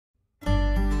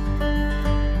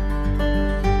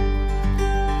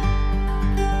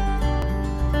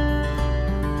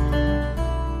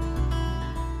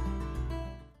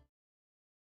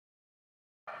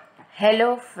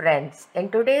Hello friends, in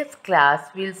today's class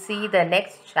we'll see the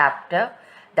next chapter,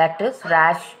 that is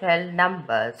rational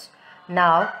numbers.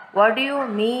 Now, what do you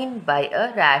mean by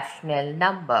a rational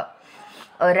number?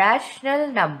 A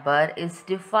rational number is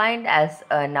defined as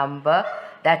a number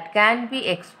that can be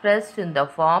expressed in the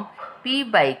form p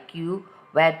by q,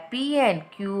 where p and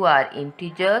q are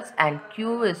integers and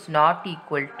q is not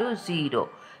equal to 0.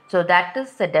 So that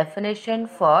is the definition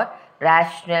for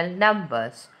rational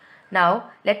numbers.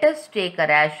 Now, let us take a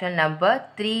rational number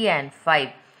 3 and 5.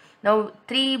 Now,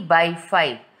 3 by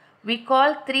 5. We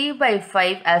call 3 by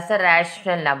 5 as a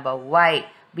rational number. Why?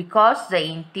 Because the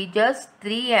integers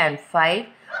 3 and 5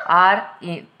 are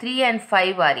 3 and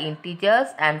 5 are integers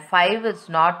and 5 is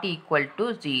not equal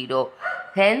to 0.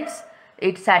 Hence,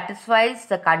 it satisfies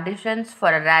the conditions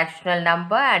for a rational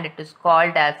number and it is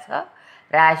called as a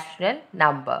rational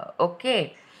number.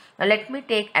 Okay. Now let me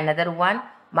take another one,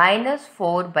 minus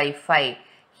 4 by 5.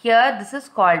 Here this is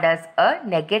called as a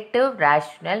negative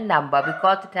rational number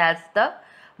because it has the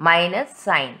minus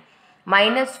sign.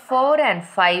 Minus 4 and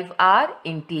 5 are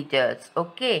integers.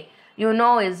 Okay. You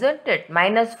know, isn't it?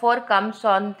 Minus 4 comes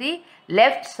on the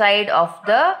left side of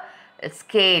the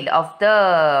scale of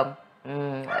the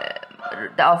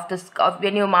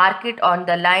when you mark it on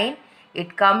the line,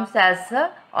 it comes as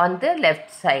on the left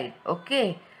side.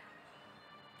 Okay.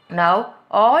 Now,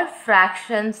 all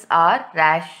fractions are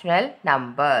rational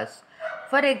numbers.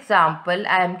 For example,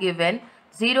 I am given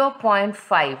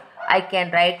 0.5. I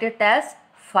can write it as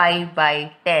 5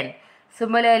 by 10.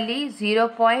 Similarly,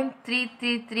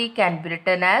 0.333 can be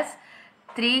written as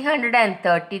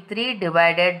 333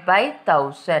 divided by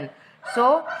 1000.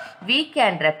 So, we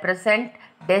can represent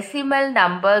decimal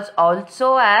numbers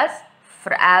also as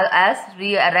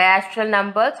rational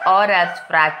numbers or as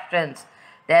fractions.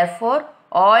 Therefore,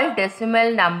 all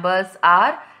decimal numbers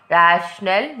are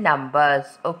rational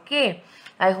numbers. Okay.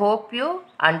 I hope you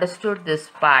understood this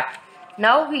part.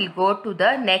 Now we'll go to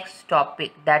the next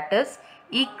topic, that is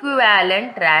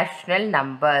equivalent rational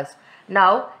numbers.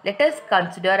 Now let us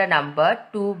consider a number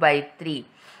 2 by 3.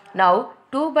 Now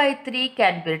 2 by 3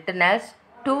 can be written as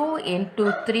 2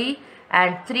 into 3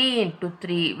 and 3 into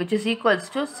 3, which is equals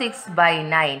to 6 by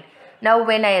 9. Now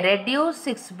when I reduce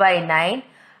 6 by 9,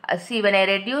 when I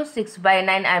reduce 6 by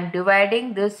 9, I am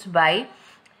dividing this by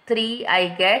 3.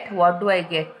 I get, what do I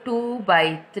get? 2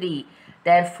 by 3.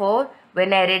 Therefore,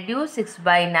 when I reduce 6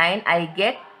 by 9, I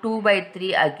get 2 by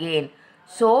 3 again.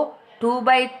 So, 2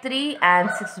 by 3 and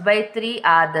 6 by 3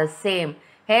 are the same.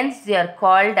 Hence, they are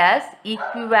called as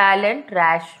equivalent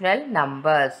rational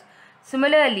numbers.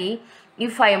 Similarly,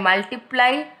 if I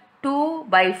multiply 2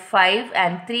 by 5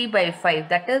 and 3 by 5,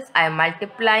 that is, I am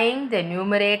multiplying the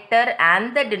numerator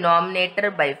and the denominator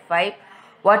by 5.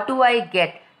 What do I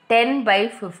get? 10 by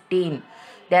 15.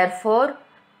 Therefore,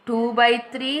 2 by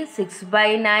 3, 6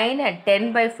 by 9 and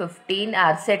 10 by 15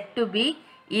 are said to be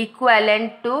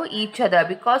equivalent to each other,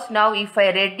 because now if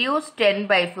I reduce 10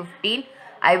 by 15,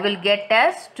 I will get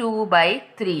as 2 by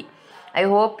 3. I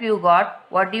hope you got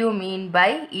what do you mean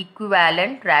by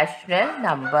equivalent rational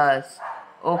numbers.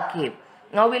 Okay.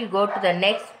 Now we'll go to the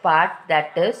next part,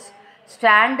 that is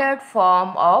standard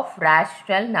form of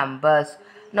rational numbers.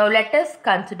 Now let us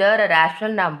consider a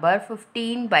rational number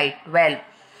 15 by 12.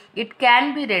 It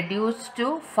can be reduced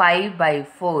to 5 by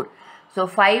 4. So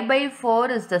 5 by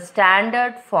 4 is the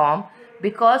standard form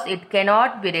because it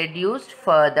cannot be reduced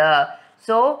further.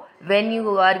 So when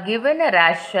you are given a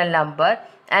rational number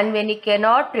and when you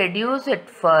cannot reduce it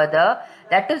further,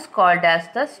 that is called as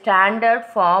the standard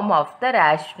form of the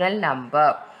rational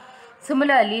number.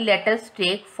 Similarly, let us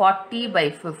take 40 by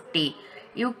 50.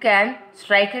 You can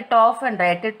strike it off and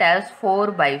write it as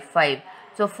 4 by 5.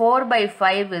 So 4 by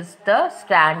 5 is the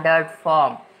standard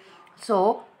form.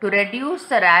 So to reduce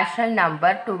the rational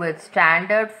number to its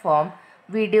standard form,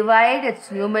 we divide its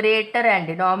numerator and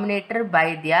denominator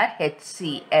by their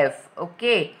HCF.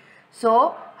 Okay.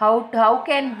 So how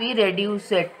can we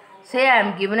reduce it? Say I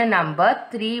am given a number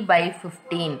 3 by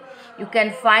 15. You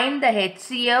can find the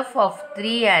HCF of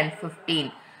 3 and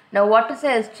 15. Now what is the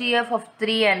HCF of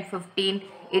 3 and 15?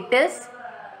 It is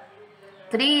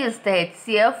 3 is the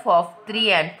HCF of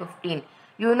 3 and 15.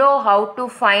 You know how to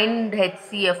find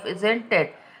HCF, isn't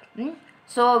it?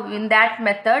 So in that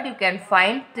method you can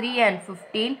find 3 and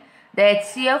 15. The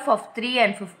HCF of 3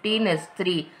 and 15 is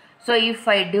 3. So if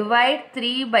I divide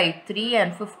 3 by 3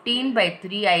 and 15 by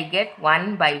 3, I get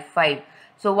 1 by 5.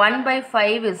 So 1 by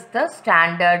 5 is the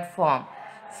standard form.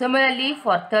 Similarly,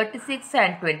 for 36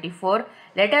 and 24,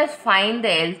 let us find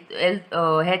the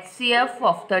HCF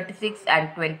of 36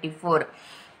 and 24.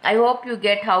 I hope you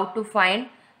get how to find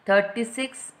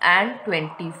 36 and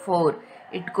 24.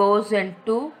 it goes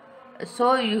into,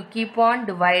 so you keep on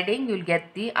dividing, you'll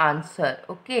get the answer.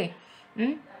 Okay.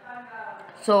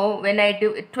 So when I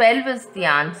do 12 is the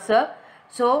answer.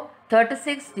 So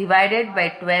 36 divided by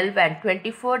 12 and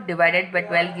 24 divided by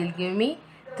 12 will give me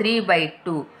 3 by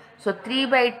 2. So 3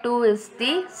 by 2 is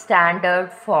the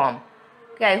standard form.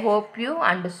 Okay, I hope you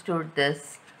understood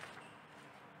this.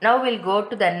 Now we'll go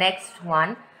to the next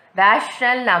one,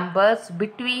 rational numbers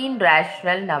between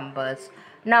rational numbers.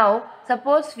 Now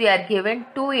suppose we are given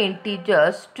two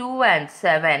integers 2 and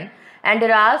 7 and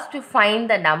are asked to find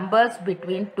the numbers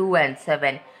between 2 and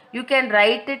 7. You can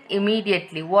write it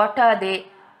immediately. What are they?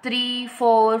 3,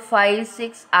 4, 5,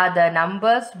 6 are the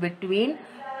numbers between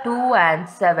 2 and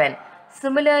 7.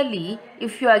 Similarly,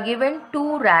 if you are given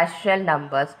two rational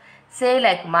numbers, say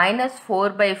like minus 4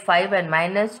 by 5 and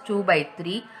minus 2 by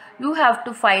 3, you have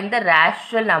to find the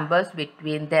rational numbers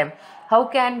between them. How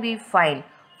can we find?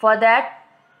 For that,